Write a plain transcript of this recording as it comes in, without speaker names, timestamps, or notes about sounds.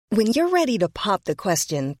When you're ready to pop the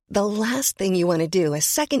question, the last thing you want to do is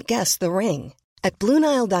second-guess the ring. At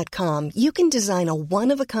BlueNile.com, you can design a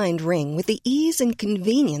one-of-a-kind ring with the ease and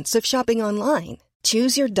convenience of shopping online.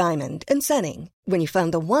 Choose your diamond and setting. When you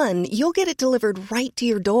find the one, you'll get it delivered right to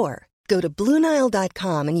your door. Go to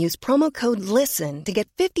BlueNile.com and use promo code LISTEN to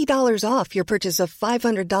get $50 off your purchase of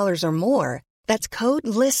 $500 or more. That's code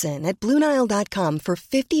LISTEN at BlueNile.com for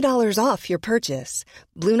 $50 off your purchase.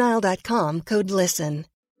 BlueNile.com, code LISTEN.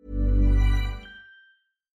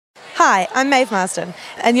 Hi, I'm Maeve Marsden,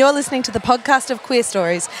 and you're listening to the podcast of Queer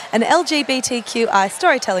Stories, an LGBTQI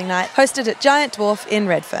storytelling night hosted at Giant Dwarf in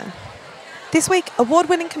Redfern. This week,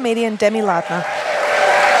 award-winning comedian Demi Lardner.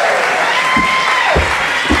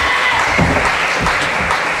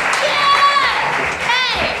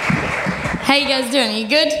 How you guys doing? Are you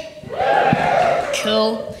good?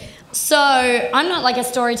 Cool. So, I'm not like a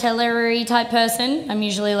storyteller-y type person. I'm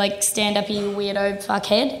usually like stand-up-y weirdo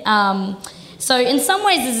fuckhead. So in some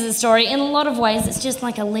ways this is a story. In a lot of ways it's just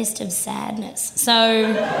like a list of sadness. So...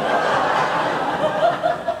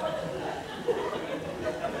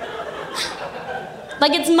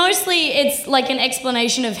 like it's like an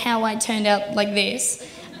explanation of how I turned out like this.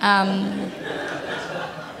 I.e.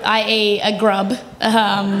 a grub.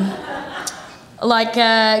 Because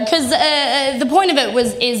the point of it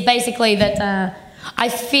is basically that I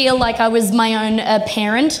feel like I was my own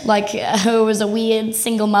parent, like I was a weird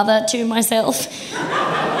single mother to myself.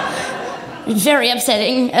 Very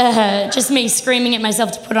upsetting, just me screaming at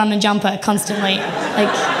myself to put on a jumper constantly.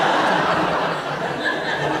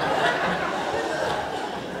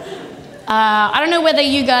 I don't know whether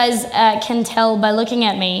you guys can tell by looking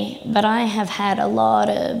at me, but I have had a lot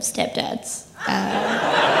of stepdads.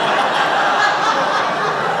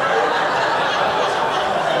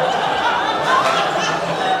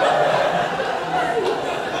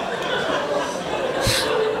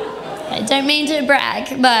 I don't mean to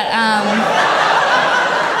brag, but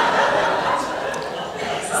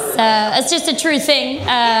it's just a true thing.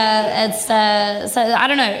 So I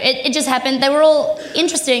don't know. It just happened. They were all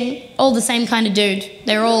interesting, all the same kind of dude.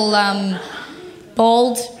 They were all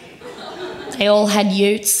bald. They all had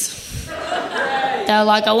utes. They were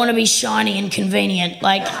like, I want to be shiny and convenient.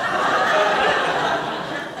 Like,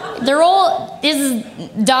 they're all, this is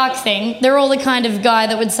a dark thing, they're all the kind of guy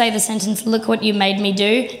that would say the sentence, look what you made me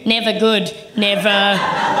do. Never good. Never.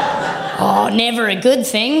 Oh, never a good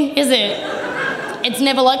thing, is it? It's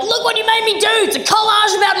never like, look what you made me do. It's a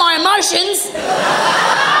collage about my emotions.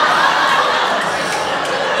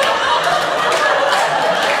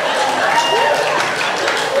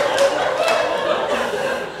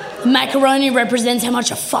 Macaroni represents how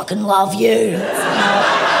much I fucking love you.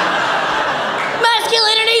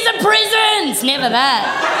 Masculinity's a prison. It's never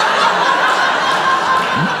that.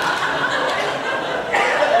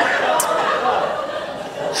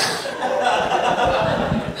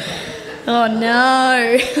 Oh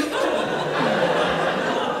no.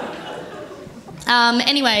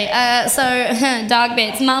 Anyway, so dark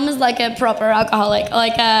bits. Mum is like a proper alcoholic.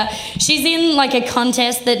 Like, she's in like a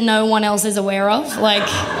contest that no one else is aware of. Like,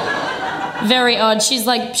 very odd. She's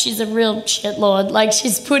a real shitlord. Like,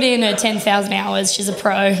 she's put in her 10,000 hours. She's a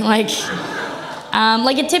pro. Like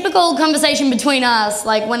a typical conversation between us,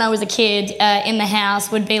 like when I was a kid in the house,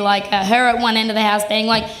 would be like her at one end of the house being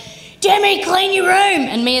like, Demi, clean your room!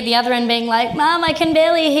 And me at the other end being like, Mum, I can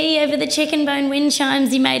barely hear you over the chicken bone wind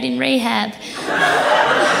chimes you made in rehab.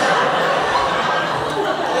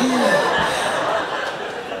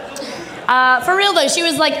 For real though, she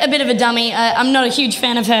was like a bit of a dummy. I'm not a huge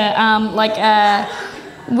fan of her.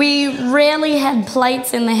 We rarely had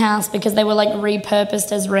plates in the house because they were like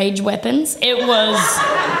repurposed as rage weapons. It was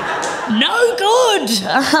no good.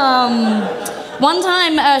 One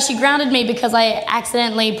time she grounded me because I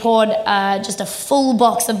accidentally poured just a full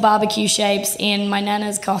box of barbecue shapes in my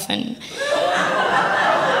nana's coffin.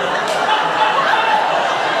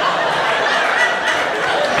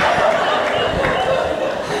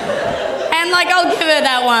 And like, I'll give her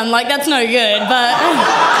that one, like that's no good, but...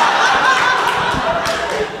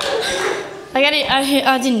 like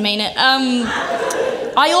I didn't mean it.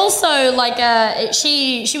 I also, like,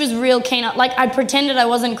 she was real keen on, like, I pretended I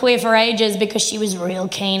wasn't queer for ages because she was real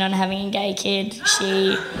keen on having a gay kid.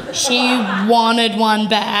 She wanted one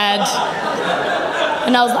bad.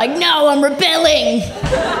 And I was like, no, I'm rebelling.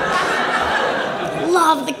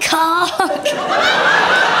 Love the cock.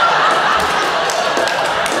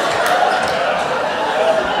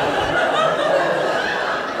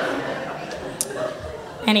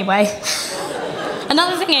 Anyway.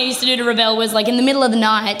 Another thing I used to do to rebel was, like, in the middle of the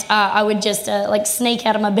night, I would just, like, sneak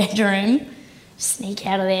out of my bedroom, sneak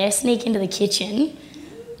out of there, sneak into the kitchen,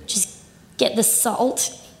 get the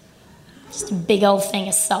salt, just a big old thing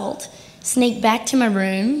of salt, sneak back to my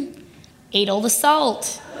room, eat all the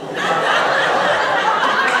salt.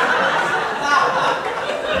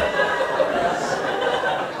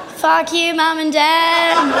 Fuck you, Mum and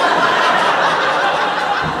Dad.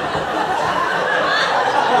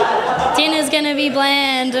 Dinner's gonna be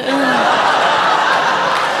bland.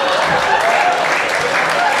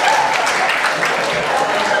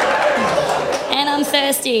 And I'm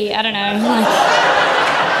thirsty. I don't know.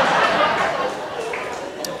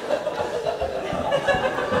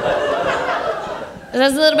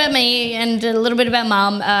 That's a little bit me and a little bit about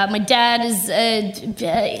Mum. My dad is,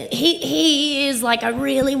 he is like, I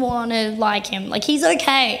really want to like him. Like, he's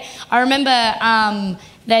okay. I remember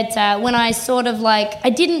that when I sort of like, I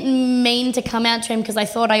didn't mean to come out to him because I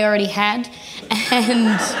thought I already had.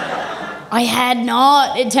 And I had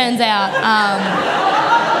not, it turns out.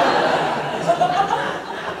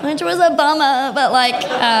 Which was a bummer, but like,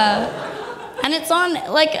 and it's on,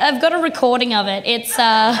 like, I've got a recording of it. It's,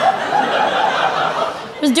 I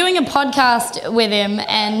was doing a podcast with him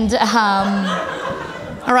and,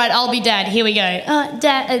 all right, I'll be Dad, here we go.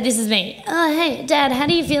 Dad, this is me. Hey, Dad, how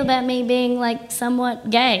do you feel about me being, like, somewhat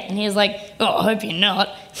gay? And he was like, oh, I hope you're not.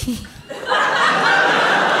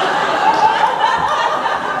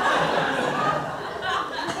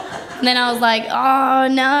 And then I was like, oh,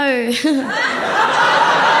 no.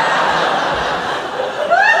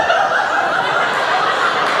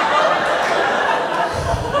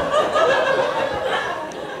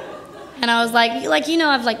 And I was like, you know,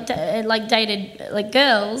 I've like dated like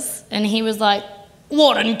girls, and he was like,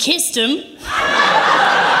 what, and kissed him?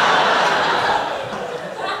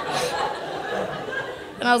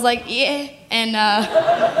 And I was like, yeah,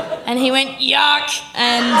 and he went yuck,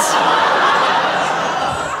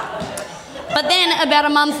 but then about a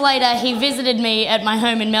month later, he visited me at my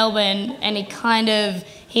home in Melbourne, and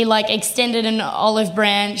he like extended an olive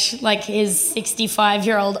branch, like his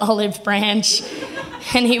 65-year-old olive branch.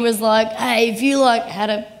 And he was like, hey, if you like had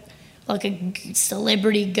a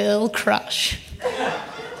celebrity girl crush,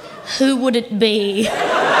 who would it be?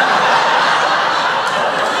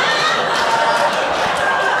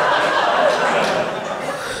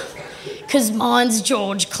 Because mine's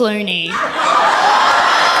George Clooney.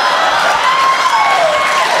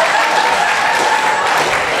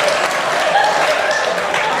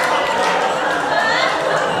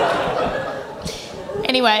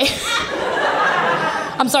 Anyway.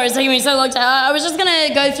 I'm sorry, it's taking me so long to... I was just going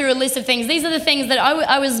to go through a list of things. These are the things that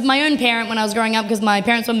I was my own parent when I was growing up because my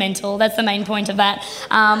parents were mental. That's the main point of that.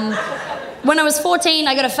 When I was 14,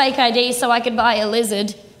 I got a fake ID so I could buy a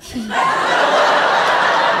lizard.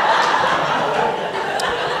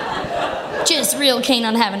 Just real keen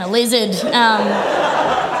on having a lizard.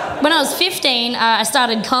 When I was 15, I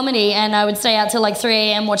started comedy and I would stay out till like 3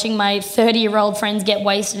 a.m. watching my 30-year-old friends get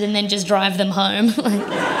wasted and then just drive them home.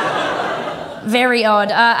 Very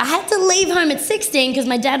odd. I had to leave home at 16 because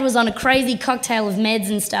my dad was on a crazy cocktail of meds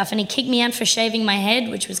and stuff, and he kicked me out for shaving my head,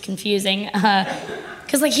 which was confusing.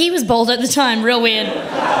 Because like he was bald at the time, real weird.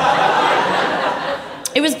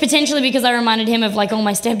 It was potentially because I reminded him of like all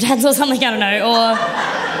my stepdads or something, I don't know.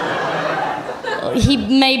 Or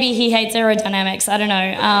maybe he hates aerodynamics, I don't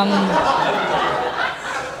know.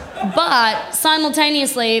 But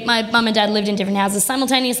simultaneously, my mum and dad lived in different houses.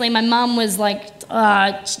 Simultaneously, my mum was like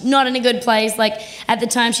not in a good place. Like at the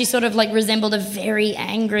time, she sort of like resembled a very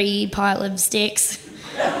angry pile of sticks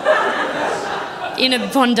in a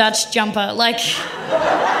Von Dutch jumper. Like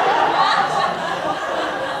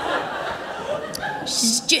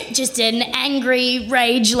she's just an angry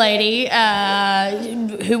rage lady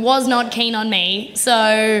who was not keen on me,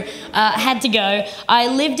 so had to go. I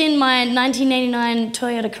lived in my 1989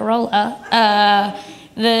 Toyota Corolla.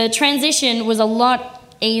 The transition was a lot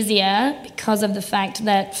easier because of the fact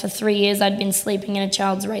that for 3 years I'd been sleeping in a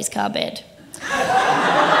child's race car bed.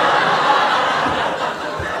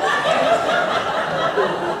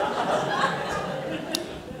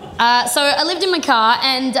 So I lived in my car,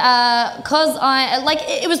 and cause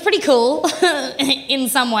it was pretty cool in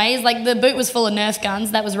some ways. Like the boot was full of Nerf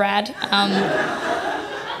guns, that was rad.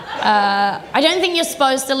 I don't think you're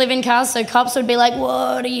supposed to live in cars, so cops would be like,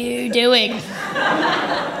 "What are you doing?"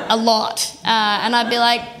 A lot, and I'd be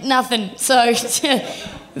like, "Nothing." So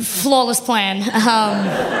flawless plan.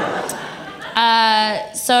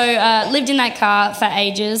 Lived in that car for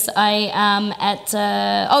ages. I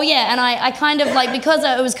kind of like, because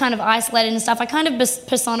it was kind of isolated and stuff, I kind of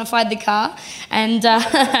personified the car, and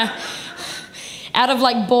out of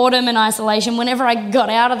like boredom and isolation, whenever I got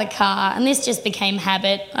out of the car, and this just became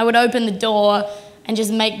habit, I would open the door and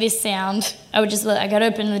just make this sound. I'd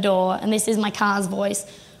open the door, and this is my car's voice.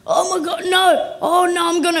 Oh my God, no! Oh no,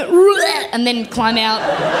 I'm gonna... And then climb out.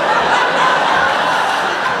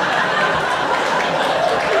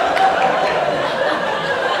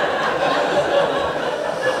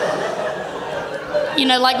 You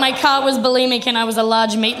know, like my car was bulimic and I was a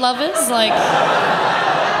large meat lovers, like...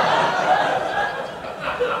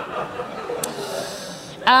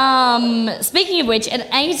 Speaking of which, at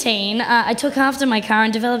 18, I took after my car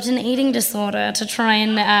and developed an eating disorder to try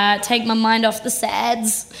and take my mind off the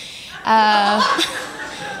sads.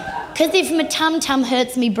 Because if my tum-tum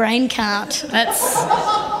hurts, me brain can't.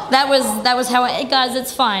 That was how guys,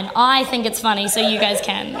 it's fine. I think it's funny, so you guys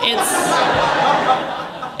can.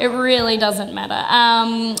 It really doesn't matter.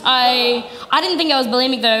 I didn't think I was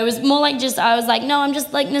bulimic though. It was more like I was like, no, I'm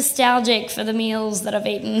just like nostalgic for the meals that I've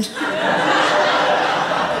eaten.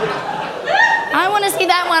 I want to see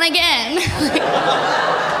that one again.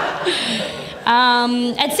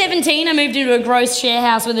 At 17, I moved into a gross share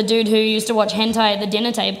house with a dude who used to watch hentai at the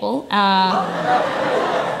dinner table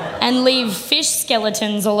and leave fish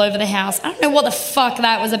skeletons all over the house. I don't know what the fuck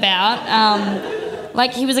that was about.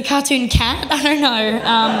 Like he was a cartoon cat? I don't know.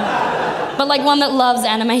 But like one that loves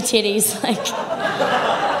anime titties. Like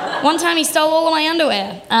one time he stole all of my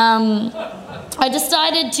underwear. I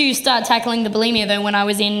decided to start tackling the bulimia though when I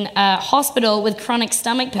was in hospital with chronic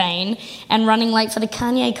stomach pain and running late for the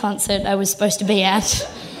Kanye concert I was supposed to be at.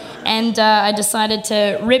 And I decided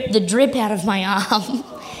to rip the drip out of my arm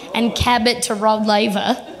and cab it to Rod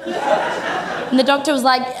Laver. And the doctor was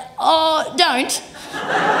like, oh, don't.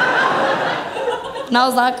 And I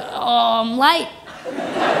was like, oh, I'm late.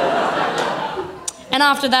 And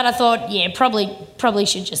after that I thought, yeah, probably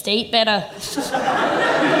should just eat better.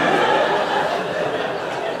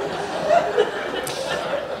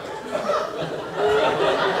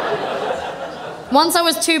 Once I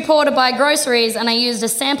was too poor to buy groceries and I used a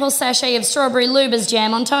sample sachet of strawberry lube as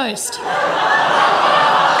jam on toast.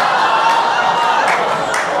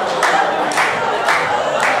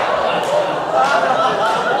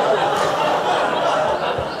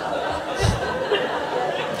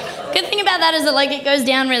 Good thing about that is that like it goes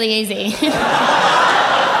down really easy.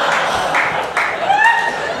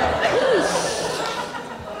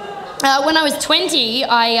 When I was 20,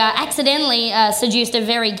 I accidentally seduced a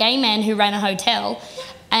very gay man who ran a hotel,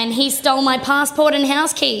 and he stole my passport and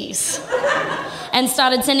house keys and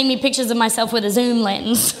started sending me pictures of myself with a zoom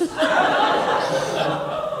lens.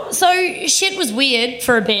 So shit was weird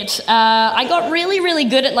for a bit. I got really, really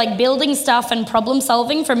good at like building stuff and problem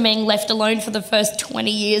solving from being left alone for the first 20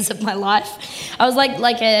 years of my life. I was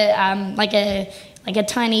like a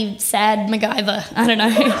tiny sad MacGyver. I don't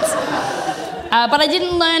know. But I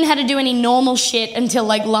didn't learn how to do any normal shit until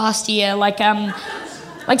like last year. Like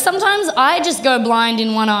sometimes I just go blind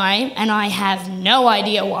in one eye and I have no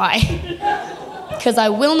idea why. Because I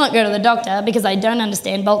will not go to the doctor because I don't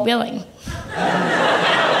understand bulk billing.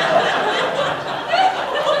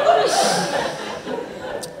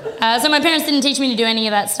 So my parents didn't teach me to do any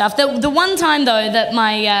of that stuff. The one time though that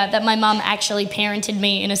my mum actually parented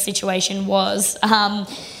me in a situation was.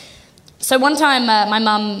 So one time my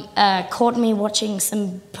mum caught me watching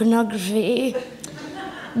some pornography,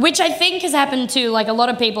 which I think has happened to like a lot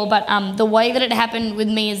of people, but the way that it happened with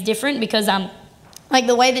me is different because like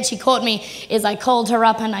the way that she caught me is I called her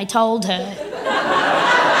up and I told her.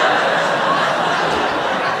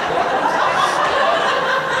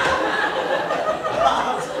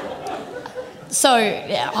 So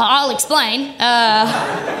I'll explain.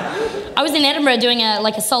 I was in Edinburgh doing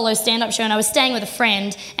a solo stand-up show and I was staying with a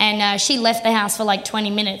friend and she left the house for like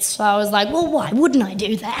 20 minutes. So I was like, well, why wouldn't I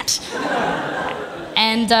do that?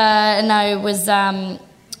 And I was, like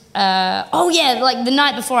the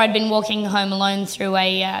night before I'd been walking home alone through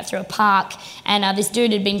a park and this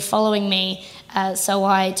dude had been following me. So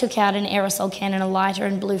I took out an aerosol can and a lighter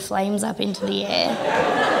and blew flames up into the air.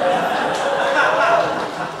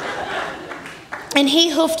 And he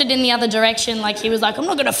hoofed it in the other direction, like he was like, I'm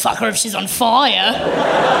not gonna fuck her if she's on fire.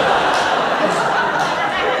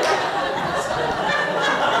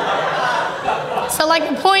 So like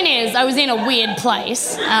the point is, I was in a weird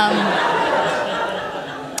place.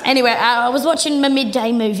 Anyway, I was watching my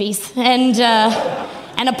midday movies and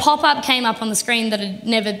a pop-up came up on the screen that I'd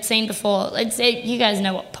never seen before. You guys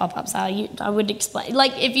know what pop-ups are. I would explain.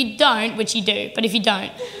 Like if you don't, which you do, but if you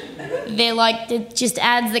don't, they're just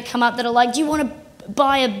ads that come up that are like, do you want to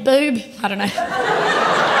buy a boob? I don't know.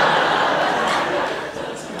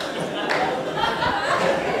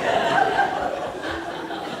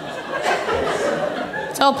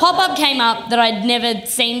 So a pop-up came up that I'd never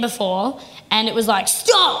seen before and it was like,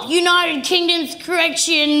 "Stop, United Kingdom's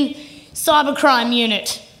Correction Cybercrime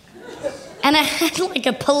Unit." And it had like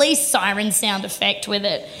a police siren sound effect with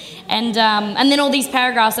it. And then all these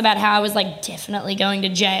paragraphs about how I was like definitely going to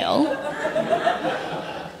jail.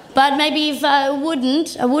 But maybe if I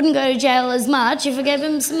wouldn't go to jail as much if I gave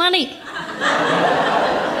him some money.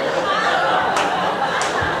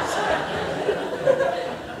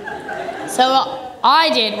 So I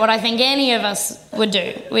did what I think any of us would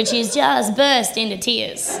do, which is just burst into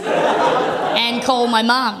tears and call my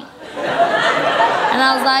mum. And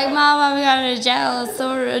I was like, "Mum, I'm going to jail. I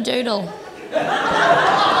saw a doodle."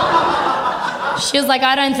 She was like,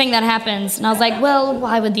 "I don't think that happens." And I was like, "Well,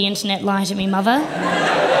 why would the internet lie to me, Mother?"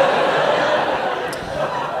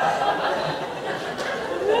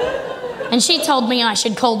 And she told me I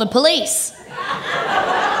should call the police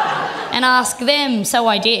and ask them, so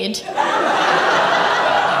I did.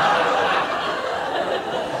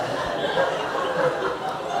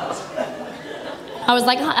 I was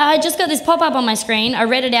like, "I just got this pop-up on my screen." I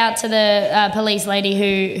read it out to the police lady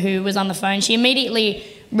who was on the phone. She immediately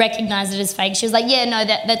recognised it as fake. She was like, "Yeah, no,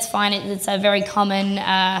 that's fine. It's a very common,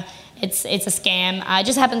 it's a scam. It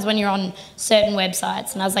just happens when you're on certain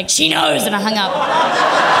websites." And I was like, "She knows," and I hung up.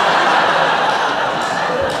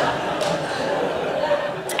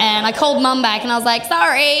 And I called Mum back and I was like,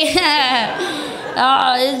 "Sorry."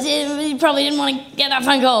 You probably didn't want to get that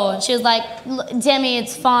phone call. And she was like, "Demi,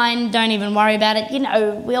 it's fine. Don't even worry about it. You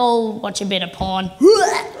know, we all watch a bit of porn."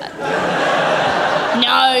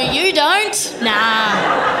 "No, you don't.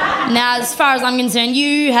 Nah, as far as I'm concerned,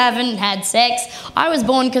 you haven't had sex. I was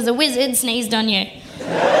born because a wizard sneezed on you."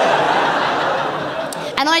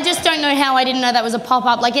 And I just don't know how I didn't know that was a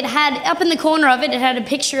pop-up. Like, it had, up in the corner of it, it had a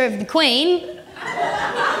picture of the Queen,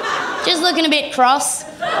 just looking a bit cross.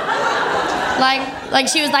 Like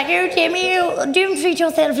she was like, "Oh, Demi, don't treat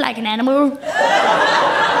yourself like an animal."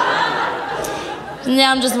 And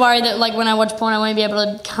now I'm just worried that, like, when I watch porn, I won't be able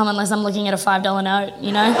to come unless I'm looking at a $5 note,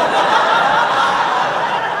 you know?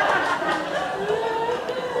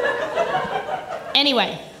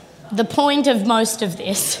 Anyway, the point of most of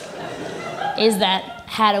this is that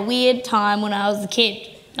I had a weird time when I was a kid.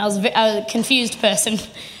 I was a confused person.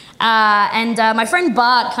 And my friend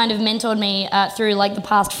Bart kind of mentored me through like the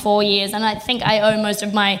past 4 years, and I think I owe most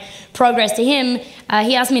of my progress to him.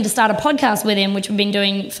 He asked me to start a podcast with him, which we've been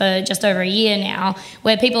doing for just over a year now,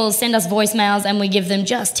 where people send us voicemails and we give them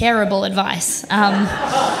just terrible advice.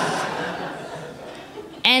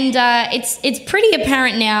 And it's pretty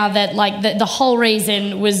apparent now that like the whole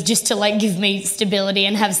reason was just to like give me stability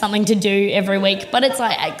and have something to do every week. But it's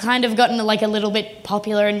like I kind of gotten like a little bit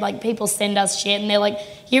popular, and like people send us shit and they're like,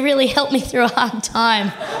 "You really helped me through a hard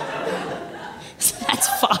time." So that's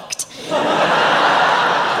fucked.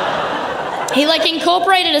 He like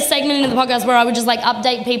incorporated a segment into the podcast where I would just like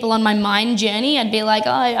update people on my mind journey. I'd be like,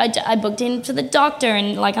 "Oh, I booked in to the doctor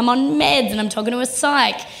and like I'm on meds and I'm talking to a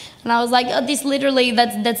psych." And I was like, "Oh, this literally,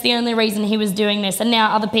 that's the only reason he was doing this." And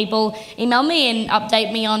now other people email me and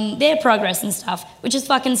update me on their progress and stuff, which is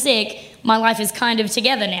fucking sick. My life is kind of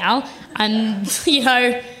together now. I'm, you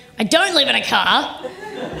know, I don't live in a car,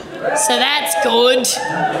 so that's good.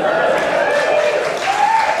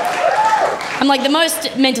 I'm like the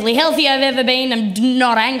most mentally healthy I've ever been. I'm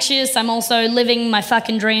not anxious. I'm also living my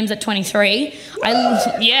fucking dreams at 23.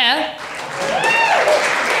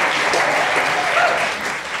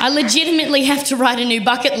 I legitimately have to write a new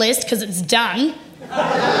bucket list because it's done.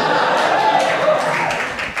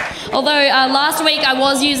 Although last week I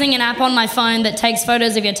was using an app on my phone that takes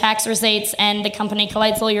photos of your tax receipts and the company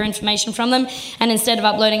collates all your information from them, and instead of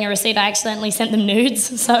uploading a receipt I accidentally sent them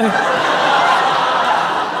nudes, so...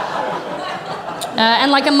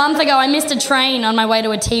 and like a month ago I missed a train on my way to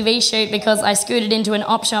a TV shoot because I scooted into an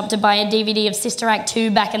op shop to buy a DVD of Sister Act 2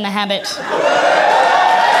 Back in the Habit.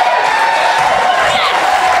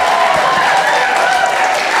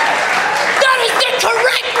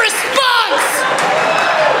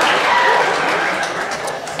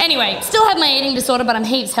 Anyway, still have my eating disorder, but I'm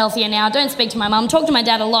heaps healthier now. Don't speak to my mum, talk to my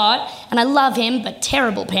dad a lot, and I love him, but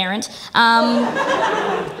terrible parent.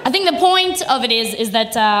 I think the point of it is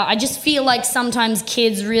that I just feel like sometimes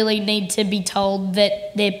kids really need to be told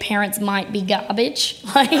that their parents might be garbage.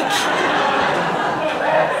 Like,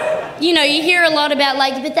 you know, you hear a lot about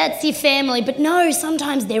like, but that's your family, but no,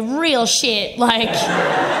 sometimes they're real shit.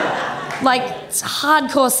 Like it's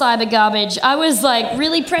hardcore cyber garbage. I was like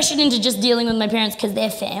really pressured into just dealing with my parents because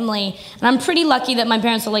they're family. And I'm pretty lucky that my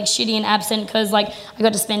parents were like shitty and absent because like I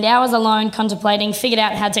got to spend hours alone contemplating, figured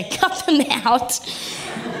out how to cut them out.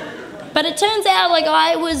 But it turns out like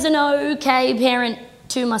I was an okay parent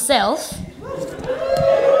to myself.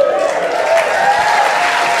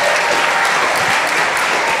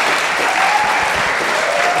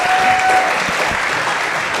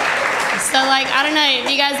 like, I don't know,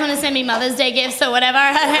 if you guys want to send me Mother's Day gifts or whatever.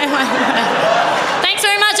 Thanks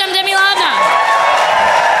very much, I'm Demi Lardner.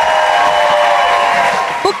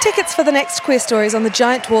 Book tickets for the next Queer Stories on the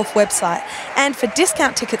Giant Dwarf website. And for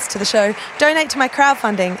discount tickets to the show, donate to my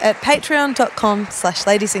crowdfunding at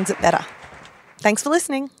patreon.com/LadySingsItBetter. Thanks for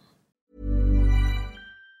listening.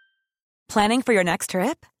 Planning for your next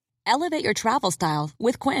trip? Elevate your travel style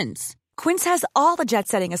with Quince. Quince has all the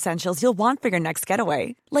jet-setting essentials you'll want for your next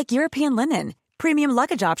getaway, like European linen, premium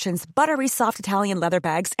luggage options, buttery soft Italian leather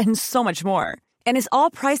bags, and so much more. And is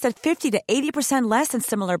all priced at 50 to 80% less than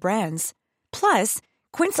similar brands. Plus,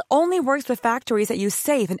 Quince only works with factories that use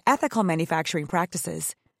safe and ethical manufacturing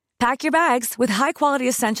practices. Pack your bags with high-quality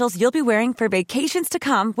essentials you'll be wearing for vacations to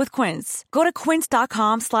come with Quince. Go to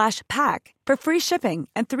quince.com/pack for free shipping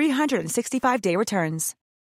and 365-day returns.